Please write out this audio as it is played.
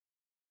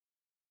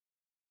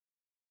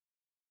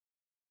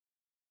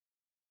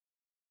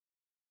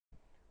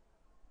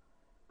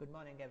Good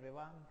morning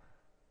everyone.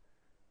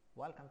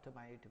 Welcome to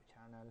my YouTube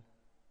channel.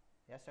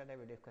 Yesterday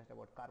we discussed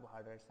about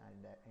carbohydrates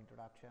and the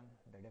introduction,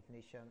 the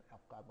definition of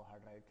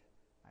carbohydrates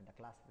and the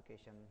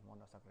classification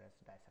monosaccharides,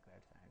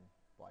 disaccharides and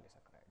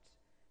polysaccharides.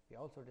 We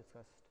also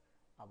discussed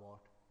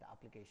about the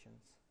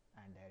applications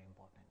and their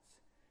importance.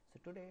 So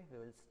today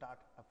we will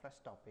start a fresh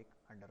topic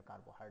under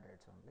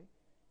carbohydrates only,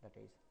 that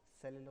is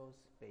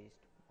cellulose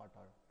based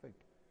water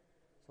filter.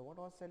 So what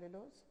was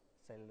cellulose?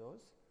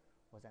 Cellulose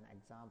was an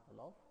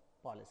example of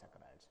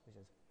polysaccharides which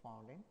is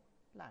found in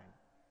plant.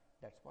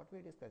 That's what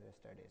we discussed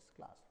yesterday's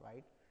class,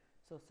 right?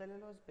 So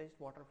cellulose based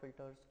water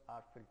filters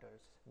are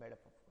filters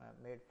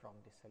made from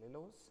the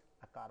cellulose,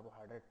 a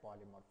carbohydrate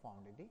polymer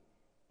found in the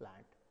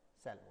plant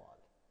cell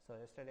wall. So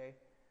yesterday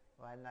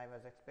when I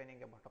was explaining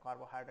about the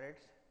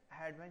carbohydrates,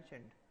 I had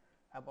mentioned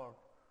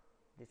about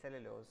the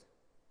cellulose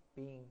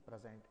being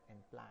present in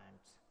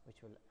plants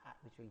which will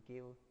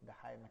give the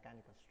high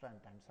mechanical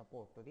strength and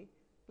support to the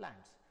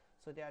plants.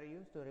 So they are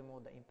used to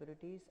remove the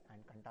impurities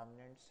and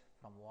contaminants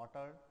from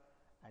water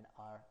and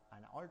are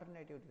an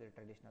alternative to the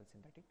traditional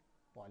synthetic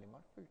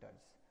polymer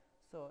filters.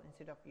 So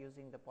instead of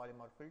using the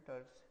polymer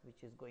filters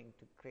which is going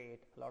to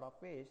create a lot of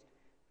waste,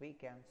 we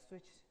can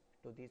switch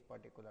to these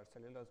particular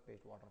cellulose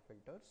based water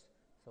filters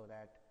so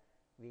that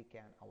we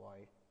can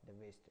avoid the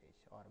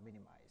wastage or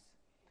minimize.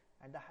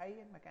 And the high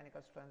mechanical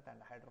strength and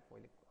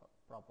hydrophilic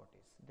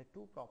properties, the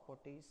two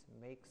properties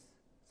makes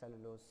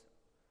cellulose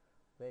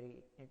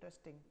very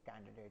interesting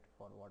candidate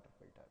for water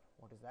filter.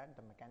 What is that?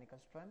 The mechanical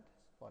strength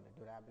for the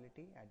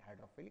durability and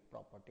hydrophilic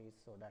properties,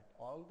 so that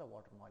all the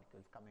water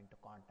molecules come into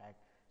contact,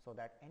 so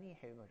that any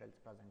heavy metals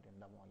present in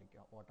the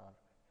molecule water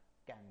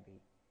can be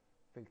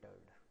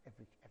filtered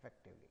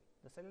effectively.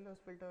 The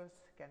cellulose filters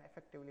can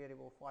effectively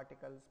remove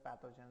particles,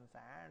 pathogens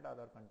and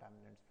other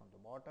contaminants from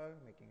the water,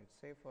 making it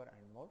safer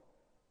and more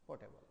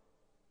potable.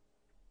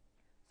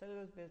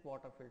 Cellulose based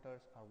water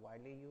filters are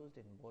widely used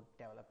in both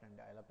developed and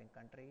developing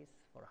countries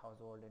for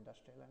household,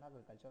 industrial and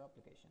agricultural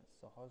applications.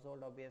 So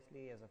household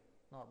obviously is a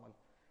normal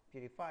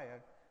purifier,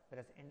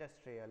 whereas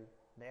industrial,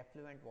 the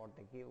effluent what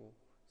they give,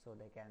 so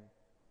they can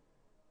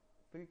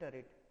filter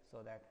it so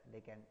that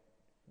they can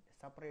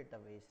separate the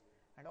waste,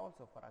 and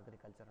also for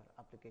agricultural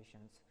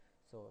applications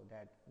so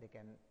that they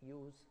can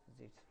use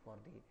this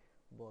for the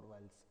bore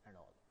wells and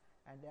all.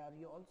 And they are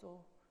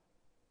also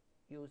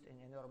used in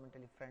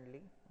environmentally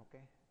friendly,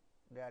 okay.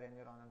 They are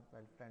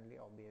environmental friendly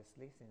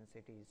obviously, since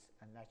it is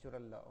a natural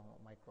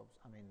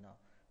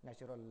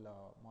natural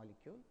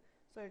molecule.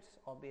 So it's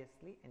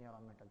obviously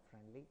environmental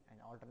friendly and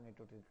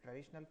alternative to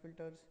traditional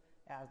filters,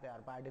 as they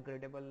are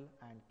biodegradable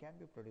and can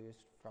be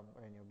produced from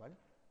renewable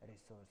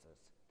resources.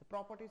 The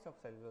properties of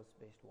cellulose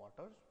based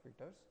water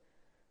filters.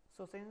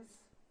 So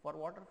since for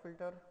water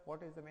filter,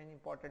 what is the main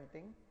important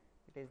thing?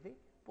 It is the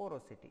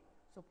porosity.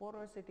 So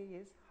porosity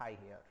is high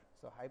here.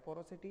 So high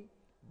porosity,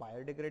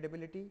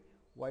 biodegradability.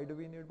 Why do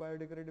we need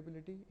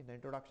biodegradability? In the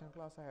introduction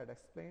class I had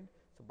explained.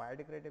 So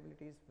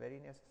biodegradability is very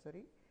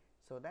necessary,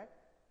 so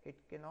that it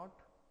cannot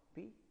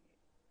be,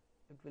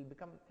 it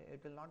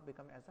will not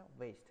become as a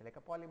waste, like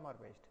a polymer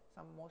waste.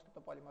 Most of the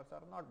polymers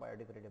are not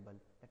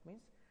biodegradable. That means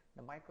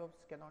the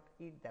microbes cannot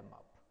eat them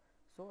up.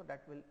 So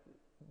that will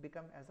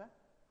become as a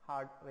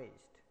hard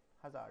waste,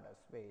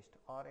 hazardous waste,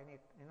 or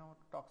any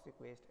toxic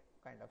waste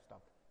kind of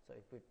stuff. So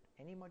if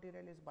any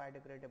material is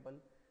biodegradable,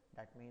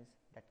 that means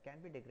that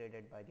can be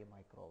degraded by the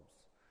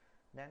microbes.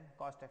 Then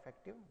cost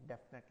effective,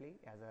 definitely,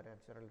 as a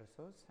natural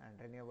resource and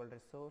renewable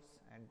resource,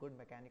 and good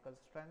mechanical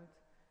strength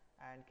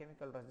and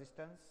chemical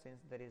resistance,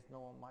 since there is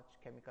no much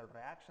chemical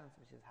reactions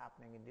which is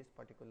happening in these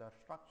particular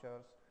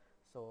structures,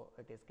 so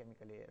it is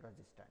chemically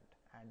resistant.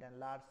 And then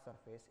large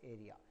surface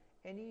area.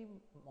 Any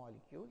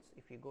molecules,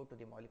 if you go to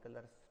the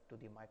molecular, to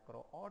the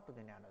micro or to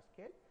the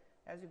nanoscale,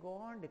 as you go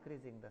on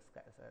decreasing the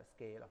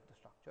scale of the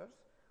structures,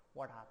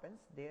 what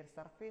happens? Their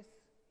surface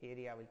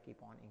area will keep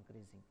on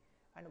increasing.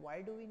 And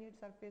why do we need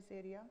surface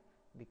area?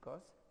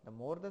 Because the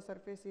more the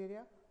surface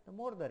area, the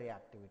more the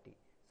reactivity.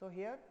 So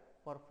here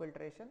for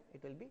filtration,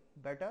 it will be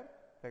better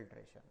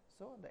filtration.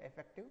 So the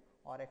effective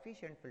or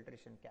efficient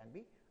filtration can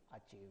be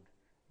achieved.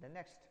 The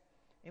next,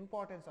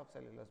 importance of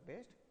cellulose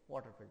based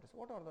water filters.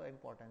 What are the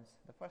importance?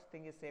 The first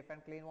thing is safe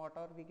and clean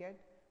water we get.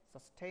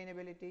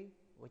 Sustainability,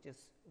 which is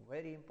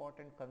very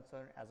important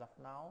concern as of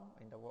now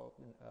in the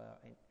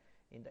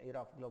in the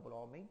era of global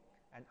warming.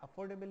 And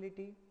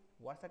affordability,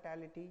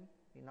 versatility,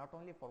 not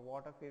only for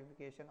water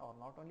purification or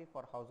not only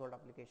for household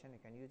application,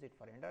 you can use it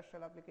for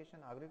industrial application,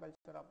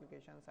 agricultural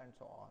applications and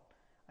so on.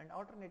 And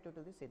alternative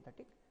to the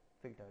synthetic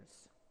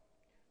filters.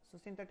 So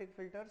synthetic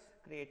filters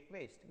create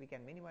waste, we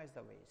can minimize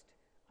the waste.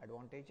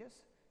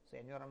 Advantages, so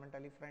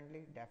environmentally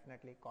friendly,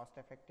 definitely cost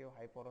effective,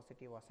 high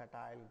porosity,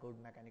 versatile, good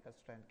mechanical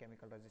strength,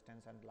 chemical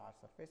resistance and large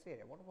surface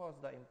area. What was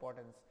the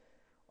importance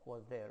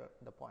was there,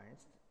 the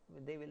points?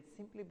 They will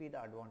simply be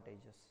the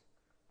advantages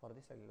for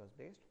the cellulose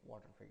based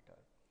water filter.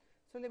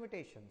 So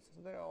limitations,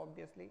 so there are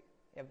obviously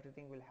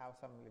everything will have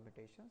some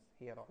limitations.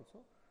 Here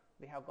also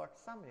we have got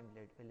some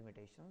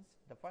limitations.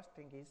 The first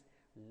thing is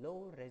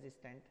low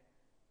resistant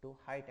to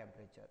high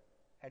temperature.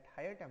 at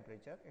higher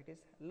temperature it is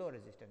low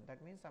resistant.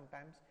 That means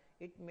sometimes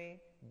it may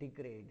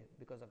degrade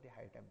because of the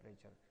high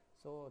temperature.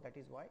 So that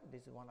is why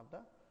this is one of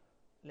the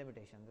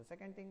limitations. The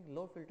second thing,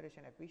 low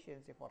filtration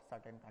efficiency for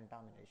certain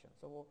contamination.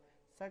 So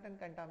certain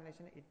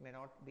contamination it may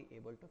not be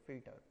able to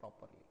filter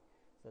properly.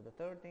 So the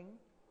third thing,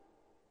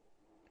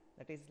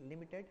 that is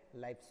limited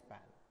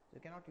lifespan. You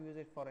cannot use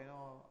it for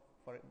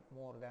for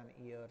more than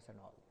years and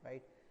all,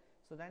 right?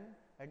 So then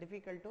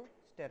difficult to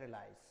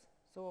sterilize.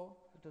 So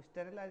to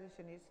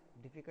sterilization is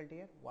difficult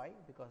here. Why?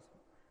 Because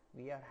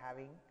we are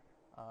having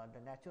the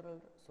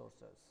natural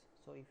sources.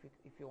 So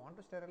if you want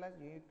to sterilize,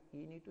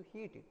 you need to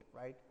heat it,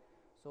 right?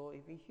 So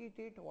if we heat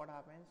it, what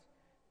happens?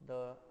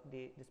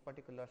 This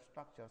particular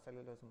structure,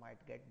 cellulose, might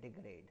get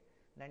degrade.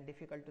 Then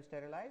difficult to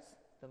sterilize,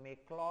 so may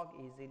clog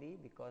easily,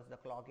 because the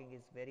clogging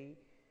is very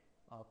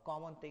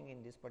common thing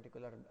in this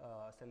particular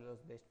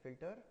cellulose based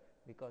filter,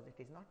 because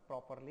it is not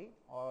properly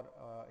or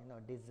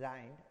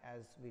designed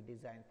as we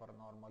design for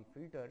normal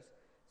filters.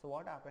 So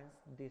what happens,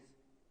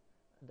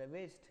 the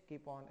waste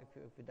keep on,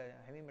 if the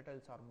heavy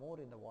metals are more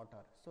in the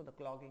water, so the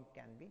clogging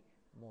can be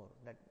more,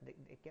 that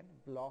they can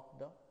block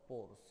the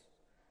pores,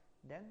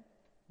 then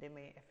they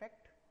may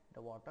affect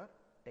the water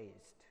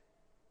taste.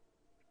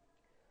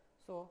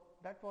 So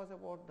that was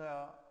about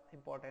the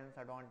importance,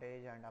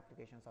 advantage and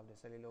applications of the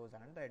cellulose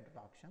and the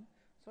introduction.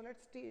 So let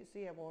us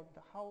see about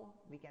how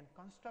we can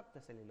construct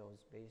the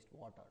cellulose based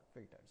water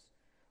filters.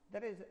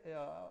 There is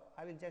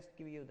I will just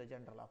give you the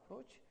general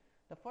approach.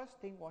 The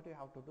first thing what you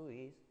have to do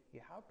is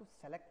you have to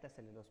select the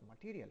cellulose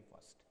material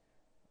first,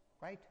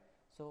 right?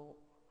 So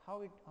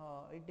how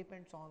it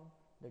depends on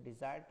the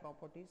desired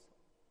properties,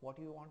 what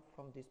you want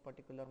from this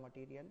particular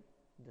material,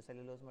 the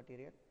cellulose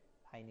material.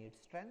 I need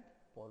strength,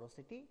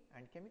 porosity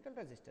and chemical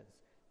resistance.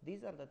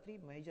 These are the three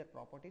major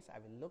properties I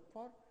will look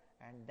for,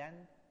 and then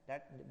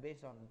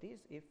based on these,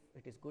 if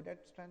it is good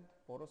at strength,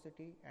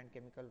 porosity and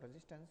chemical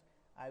resistance,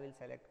 I will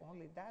select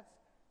only that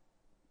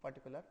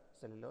particular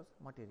cellulose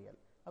material.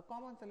 A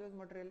common cellulose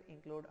material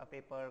include a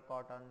paper,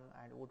 cotton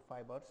and wood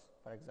fibers,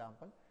 for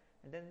example.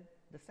 And then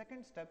the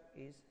second step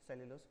is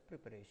cellulose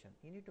preparation.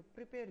 You need to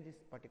prepare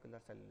this particular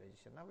cellulose.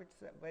 Now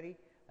it's a very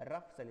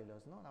rough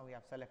cellulose. No, now we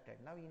have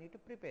selected. Now you need to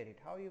prepare it.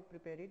 How you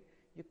prepare it?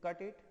 You cut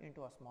it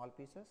into a small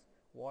pieces,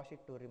 wash it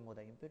to remove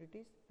the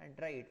impurities and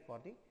dry it for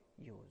the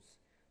use.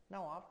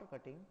 Now after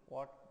cutting,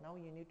 now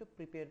you need to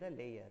prepare the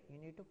layer. You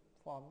need to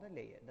form the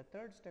layer. The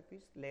third step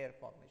is layer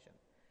formation.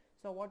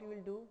 So what you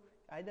will do,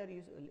 either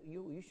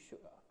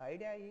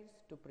idea is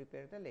to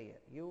prepare the layer.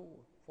 You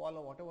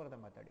follow whatever the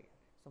method is.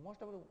 So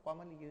most of the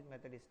commonly used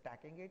method is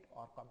stacking it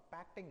or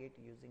compacting it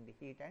using the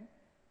heat and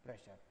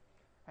pressure.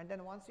 And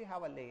then once you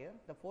have a layer,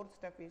 the fourth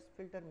step is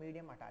filter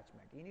medium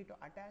attachment. You need to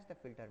attach the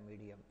filter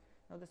medium.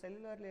 Now the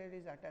cellular layer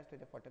is attached to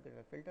the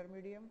particular filter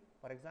medium.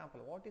 For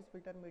example, what is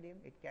filter medium?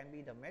 It can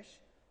be the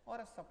mesh or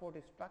a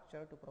supportive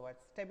structure to provide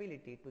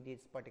stability to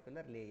this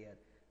particular layer.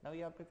 Now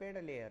you have prepared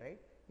a layer, right?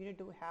 You need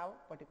to have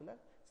particular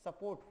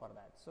support for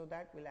that. So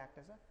that will act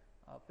as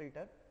a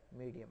filter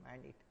medium,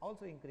 and it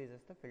also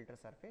increases the filter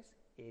surface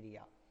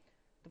area.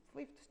 The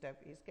fifth step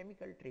is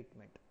chemical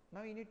treatment.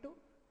 Now you need to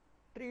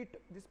treat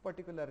this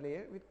particular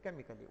layer with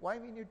chemically. Why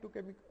we need to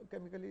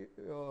chemically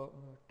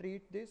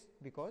treat this?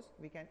 Because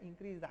we can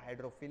increase the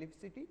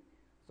hydrophilicity,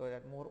 so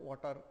that more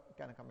water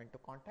can come into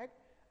contact,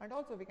 and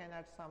also we can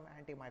add some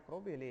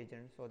antimicrobial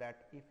agents, so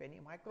that if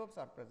any microbes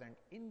are present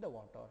in the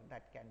water,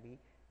 that can be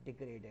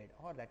degraded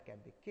or that can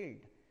be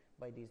killed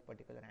by these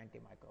particular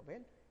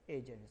antimicrobial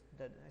agents.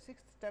 The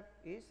sixth step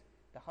is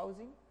the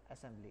housing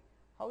assembly.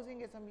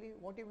 Housing assembly,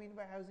 what do you mean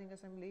by housing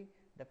assembly?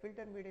 The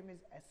filter medium is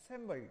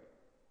assembled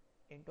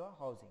into a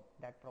housing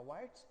that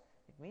provides,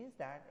 it means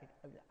that it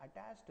will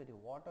attach to the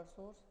water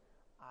source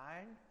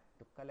and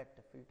to collect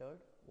the filtered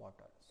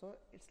water. So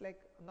it's like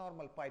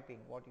normal piping,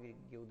 what we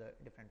give the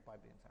different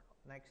pipings.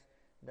 Next,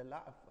 the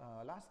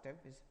last step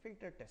is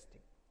filter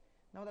testing.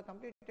 Now the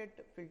completed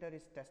filter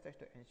is tested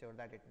to ensure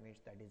that it meets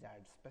the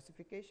desired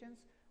specifications.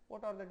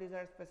 What are the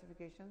desired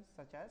specifications?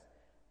 Such as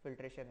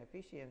filtration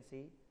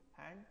efficiency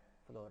and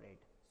flow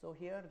rate. So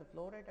here the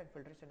flow rate and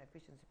filtration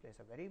efficiency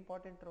plays a very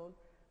important role,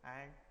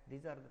 and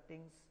these are the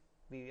things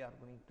we are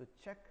going to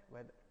check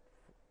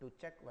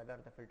whether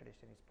the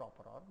filtration is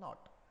proper or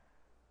not.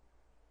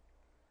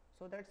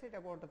 So that's it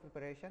about the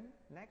preparation.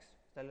 Next,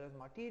 cellulose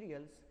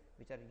materials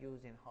which are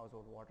used in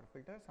household water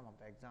filters. Some of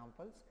the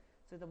examples.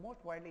 So the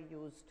most widely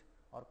used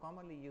or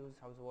commonly used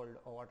household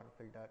water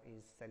filter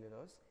is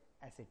cellulose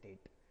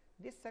acetate.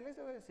 This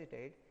cellulose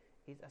acetate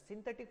is a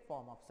synthetic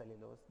form of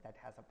cellulose that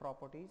has a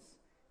properties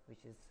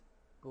which is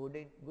good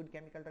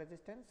chemical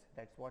resistance.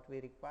 That's what we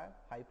require.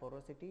 High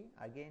porosity,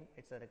 again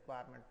it's a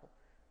requirement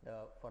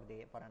for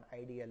an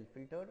ideal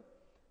filter,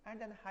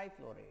 and then high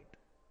flow rate.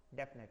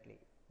 Definitely,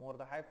 more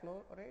the high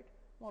flow rate,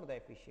 more the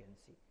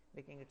efficiency,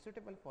 making it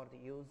suitable for the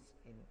use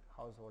in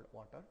household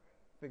water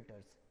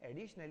filters.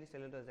 Additionally,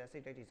 cellulose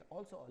acetate is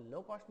also a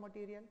low cost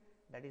material.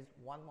 That is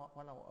one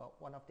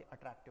of the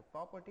attractive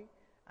property,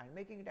 and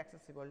making it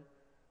accessible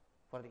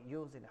for the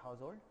use in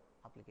household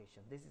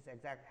application. This is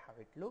exactly how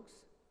it looks.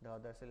 the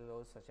other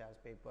cellulose such as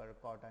paper,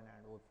 cotton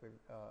and wood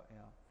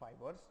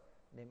fibers,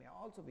 they may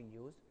also be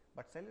used,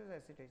 but cellulose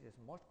acetate is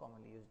most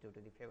commonly used due to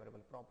the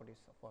favorable properties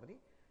for the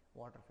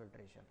water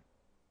filtration.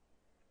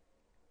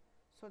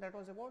 So that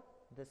was about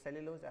the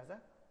cellulose as a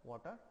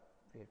water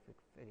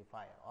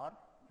purifier or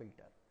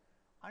filter.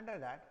 Under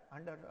that,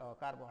 under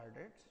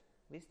carbohydrates,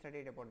 we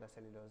studied about the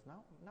cellulose.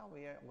 Now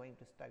we are going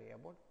to study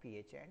about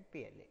PHA and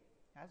PLA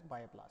as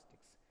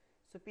bioplastics.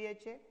 So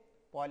PHA,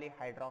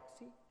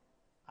 polyhydroxy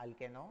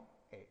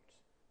alkanoates.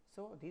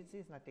 So this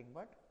is nothing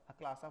but a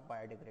class of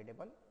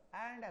biodegradable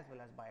and as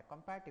well as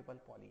biocompatible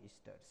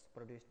polyesters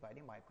produced by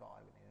the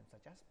microorganisms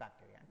such as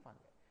bacteria and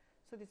fungi.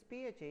 So this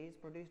PHA is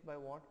produced by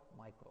what?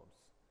 Microbes.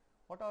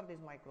 What are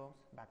these microbes?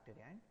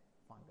 Bacteria and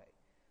fungi.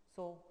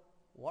 So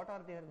what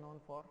are they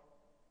known for?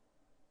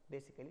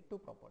 Basically two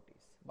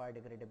properties: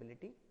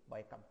 biodegradability,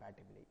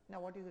 biocompatibility.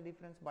 Now what is the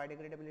difference?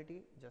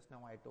 Biodegradability, just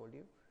now I told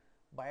you.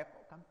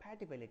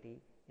 Biocompatibility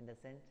in the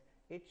sense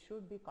it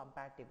should be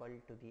compatible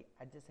to the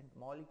adjacent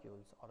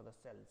molecules or the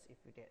cells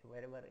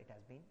wherever it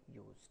has been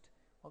used.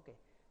 Okay,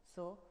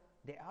 so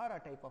they are a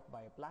type of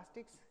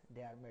bioplastics.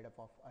 They are made up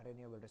of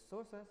renewable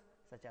resources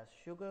such as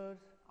sugars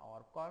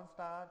or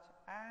cornstarch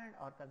and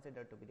are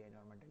considered to be the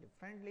environmentally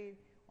friendly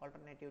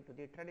alternative to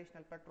the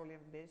traditional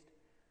petroleum based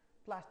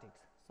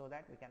plastics, so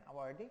that we can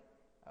avoid the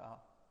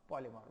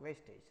polymer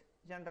wastage.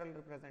 General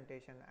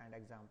representation and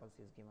examples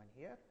is given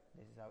here.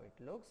 This is how it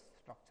looks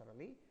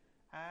structurally,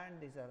 and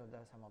these are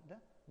some of the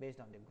based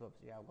on the groups.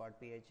 We have got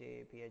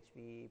PHA,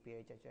 PHP,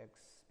 PHHX,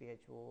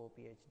 PHO,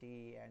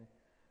 PHD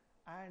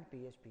and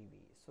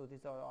PHPB. So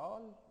these are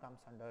all comes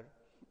under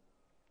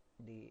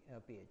the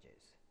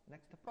PHAs.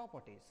 Next, the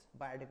properties: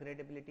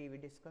 biodegradability we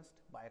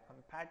discussed,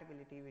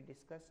 biocompatibility we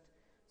discussed.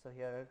 So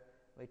here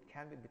it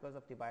can be, because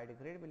of the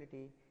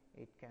biodegradability,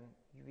 it can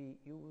be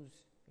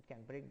used, it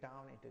can break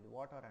down into the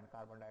water and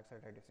carbon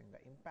dioxide, reducing the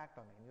impact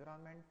on the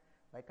environment.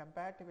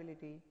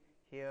 Biocompatibility,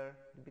 here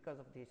because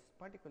of this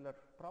particular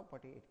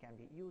property, it can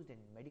be used in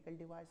medical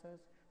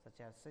devices such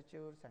as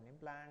sutures and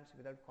implants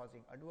without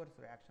causing adverse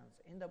reactions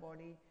in the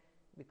body,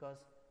 because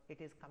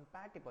it is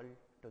compatible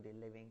to the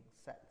living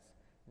cells.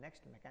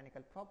 Next,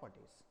 mechanical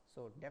properties.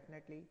 So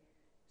definitely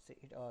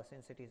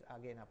since it is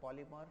again a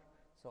polymer,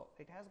 so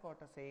it has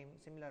got a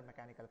similar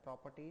mechanical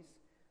properties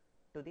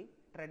to the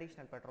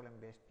traditional petroleum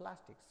based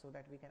plastics, so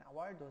that we can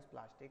avoid those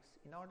plastics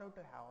in order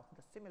to have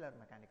the similar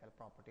mechanical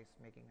properties,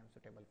 making them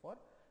suitable for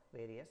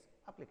various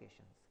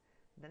applications.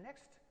 The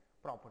next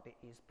property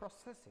is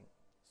processing.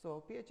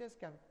 So PHAs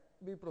can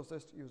be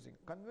processed using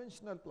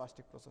conventional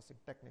plastic processing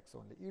techniques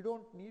only. You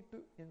don't need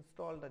to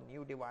install the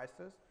new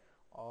devices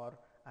or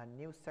a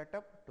new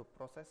setup to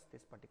process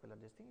this particular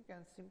thing. You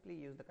can simply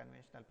use the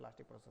conventional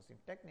plastic processing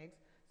techniques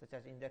such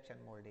as injection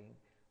molding,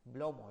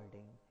 blow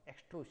molding,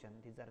 extrusion.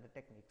 These are the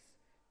techniques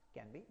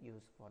can be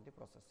used for the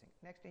processing.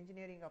 Next,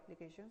 engineering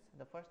applications.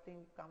 The first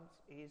thing comes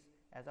is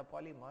as a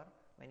polymer.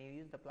 When you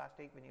use the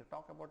plastic, when you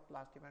talk about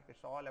plastic,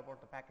 it's all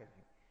about the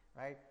packaging,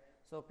 right?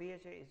 So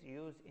PHA is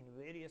used in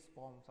various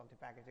forms of the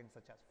packaging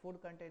such as food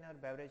container,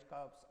 beverage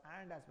cups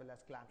and as well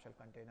as clamshell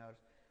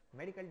containers.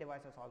 Medical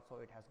devices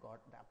also it has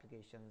got the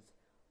applications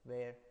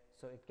where,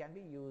 so it can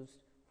be used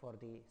for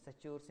the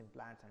sutures,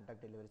 implants and drug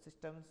delivery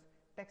systems.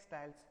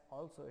 Textiles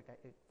also it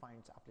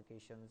finds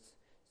applications,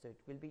 so it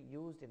will be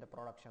used in the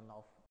production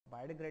of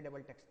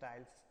biodegradable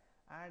textiles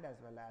and as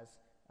well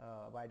as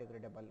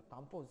biodegradable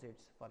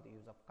composites for the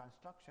use of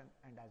construction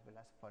and as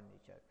well as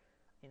furniture.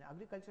 In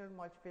agricultural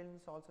mulch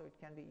films also it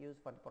can be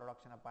used for the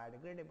production of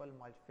biodegradable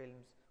mulch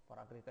films for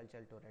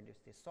agriculture to reduce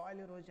the soil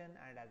erosion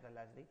and as well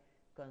as the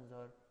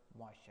conserve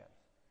moisture.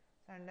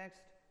 And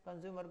next,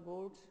 consumer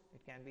goods,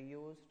 it can be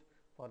used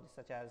for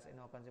such as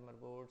consumer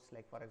goods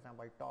like for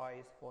example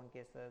toys, phone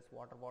cases,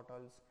 water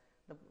bottles.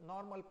 The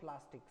normal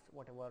plastics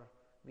whatever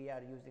we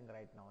are using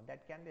right now,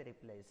 that can be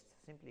replaced,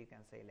 simply you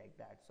can say like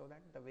that, so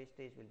that the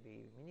wastage will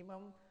be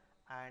minimum,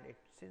 and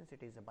since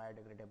it is a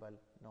biodegradable,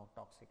 no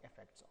toxic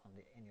effects on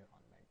the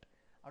environment.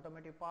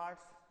 Automotive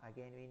parts,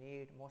 again we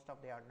need, most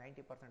of the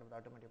 90% of the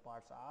automotive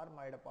parts are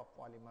made up of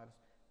polymers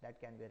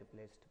that can be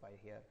replaced by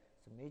here.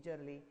 So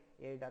majorly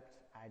air ducts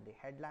and the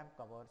headlamp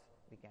covers,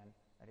 we can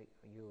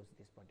use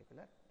this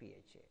particular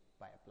PHA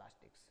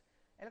bioplastics.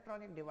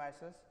 Electronic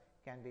devices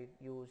can be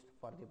used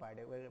for the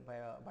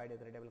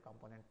biodegradable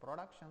component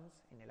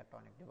productions in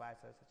electronic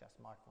devices such as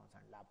smartphones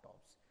and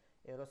laptops.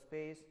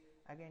 Aerospace,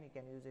 again you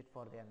can use it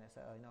for the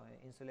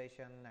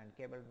insulation and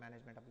cable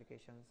management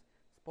applications.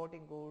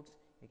 Sporting goods,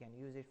 you can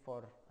use it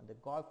for the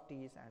golf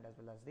tees and as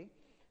well as the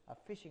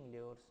fishing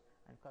lures.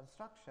 And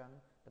construction,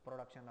 the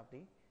production of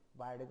the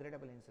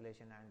biodegradable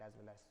insulation and as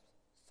well as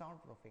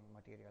soundproofing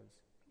materials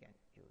we can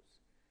use.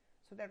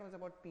 So that was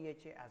about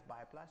PHA as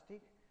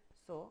bioplastic.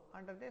 So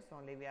under this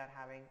only we are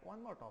having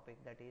one more topic,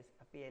 that is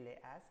a PLA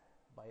as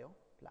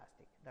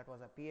bioplastic. That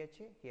was a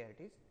PHA, here it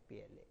is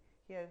PLA.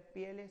 Here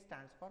PLA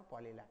stands for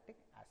polylactic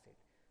acid.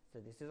 So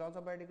this is also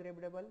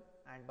biodegradable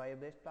and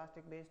bio-based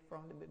plastic based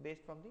from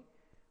the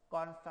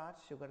cornstarch,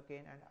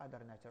 sugarcane and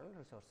other natural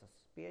resources.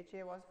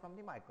 PHA was from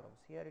the microbes.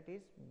 Here it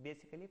is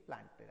basically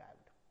plant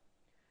derived.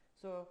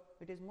 So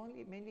it is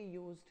mainly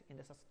used in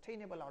the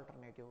sustainable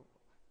alternative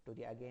to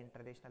the again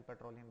traditional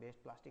petroleum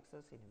based plastics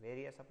in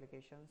various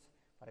applications,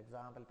 for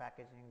example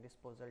packaging,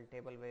 disposal,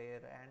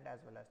 tableware, and as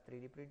well as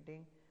 3D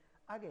printing.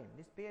 Again,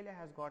 this PLA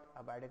has got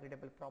a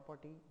biodegradable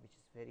property which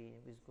is very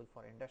useful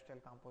for industrial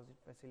composting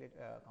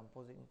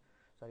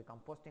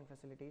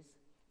facilities.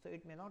 So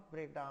it may not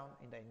break down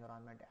in the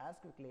environment as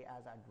quickly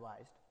as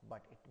advised,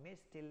 but it may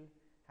still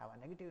have a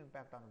negative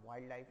impact on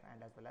wildlife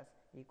and as well as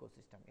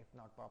ecosystem if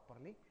not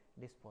properly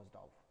disposed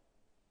of.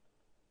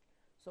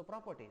 So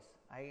properties,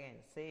 again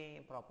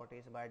same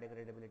properties,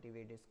 biodegradability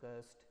we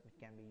discussed, it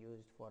can be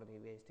used for the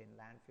waste in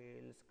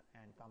landfills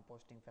and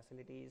composting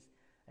facilities.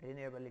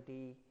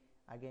 Renewability,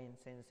 again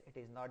since it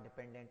is not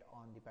dependent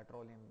on the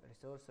petroleum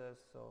resources,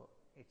 so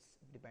it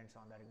depends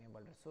on the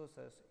renewable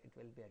resources, it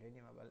will be a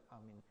renewable,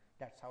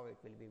 that's how it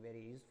will be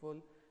very useful.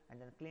 And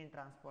then clean,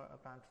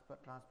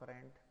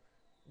 transparent,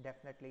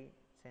 definitely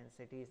since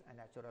it is a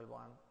natural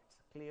one, it's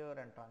clear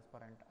and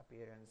transparent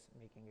appearance,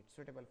 making it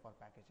suitable for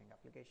packaging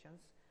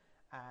applications.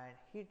 And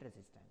heat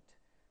resistant,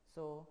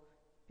 so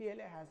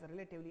PLA has a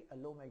relatively a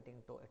low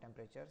melting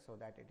temperature, so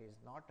that it is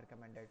not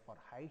recommended for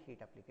high heat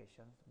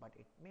applications, but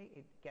it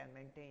can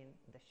maintain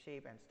the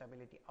shape and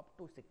stability up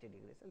to 60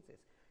 degrees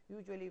Celsius.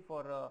 Usually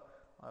for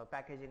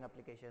packaging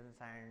applications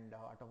and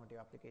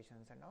automotive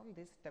applications and all,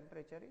 this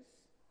temperature is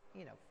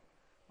enough.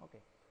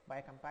 Okay.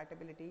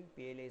 Biocompatibility,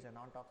 PLA is a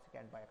non-toxic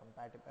and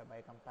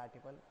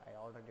biocompatible. I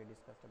already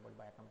discussed about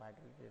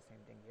biocompatibility, the same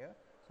thing here.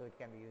 So it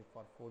can be used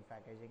for food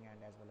packaging and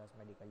as well as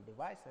medical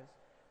devices.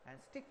 And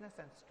stiffness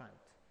and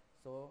strength,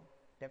 so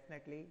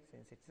definitely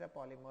since it's a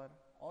polymer,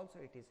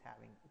 also it is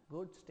having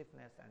good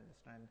stiffness and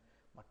strength,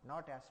 but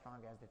not as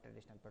strong as the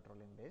traditional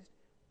petroleum based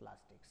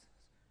plastics.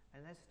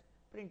 And next,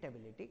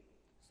 printability.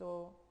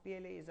 So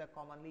PLA is a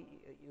commonly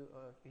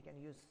we can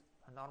use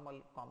a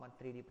normal common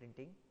 3D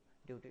printing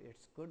due to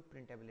its good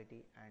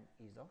printability and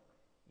ease of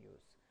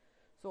use.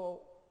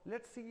 So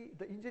let's see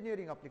the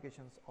engineering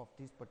applications of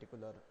these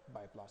particular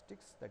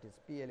bioplastics, that is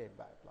PLA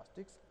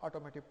bioplastics.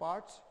 Automotive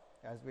parts,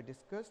 as we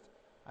discussed,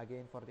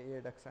 again for the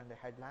air ducts and the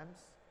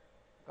headlamps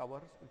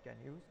covers we can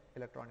use.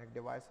 Electronic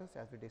devices,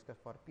 as we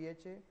discussed for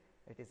PHA,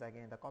 it is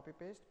again the copy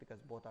paste because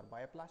both are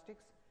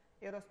bioplastics.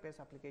 Aerospace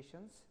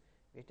applications,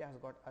 it has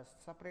got a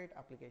separate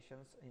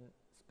applications in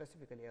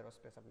specifically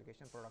aerospace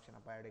application, production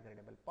of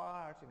biodegradable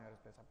parts in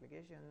aerospace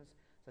applications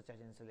such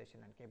as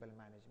insulation and cable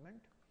management.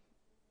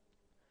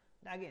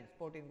 Again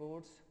sporting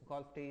goods,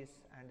 golf tees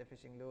and the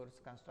fishing lures,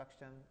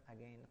 construction,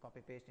 again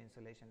copy paste,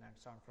 insulation and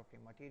soundproofing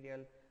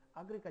material.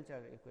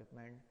 Agricultural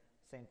equipment,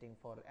 same thing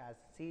for as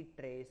seed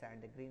trays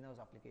and the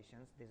greenhouse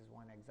applications. This is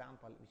one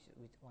example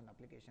which one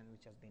application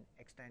which has been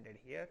extended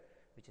here,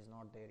 which is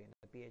not there in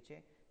the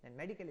PHA. Then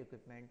medical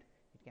equipment,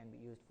 it can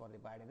be used for the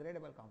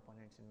biodegradable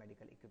components in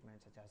medical equipment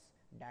such as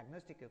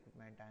diagnostic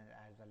equipment and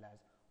as well as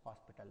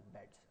hospital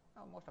beds.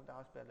 Now most of the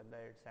hospital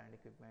beds and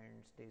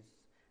equipments, these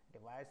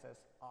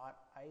devices are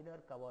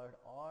either covered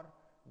or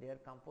their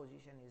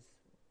composition is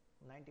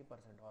 90%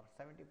 or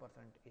 70%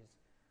 is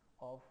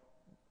of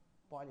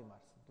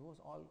polymers. Those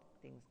all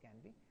things can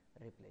be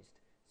replaced.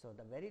 So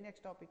the very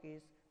next topic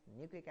is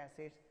nucleic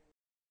acids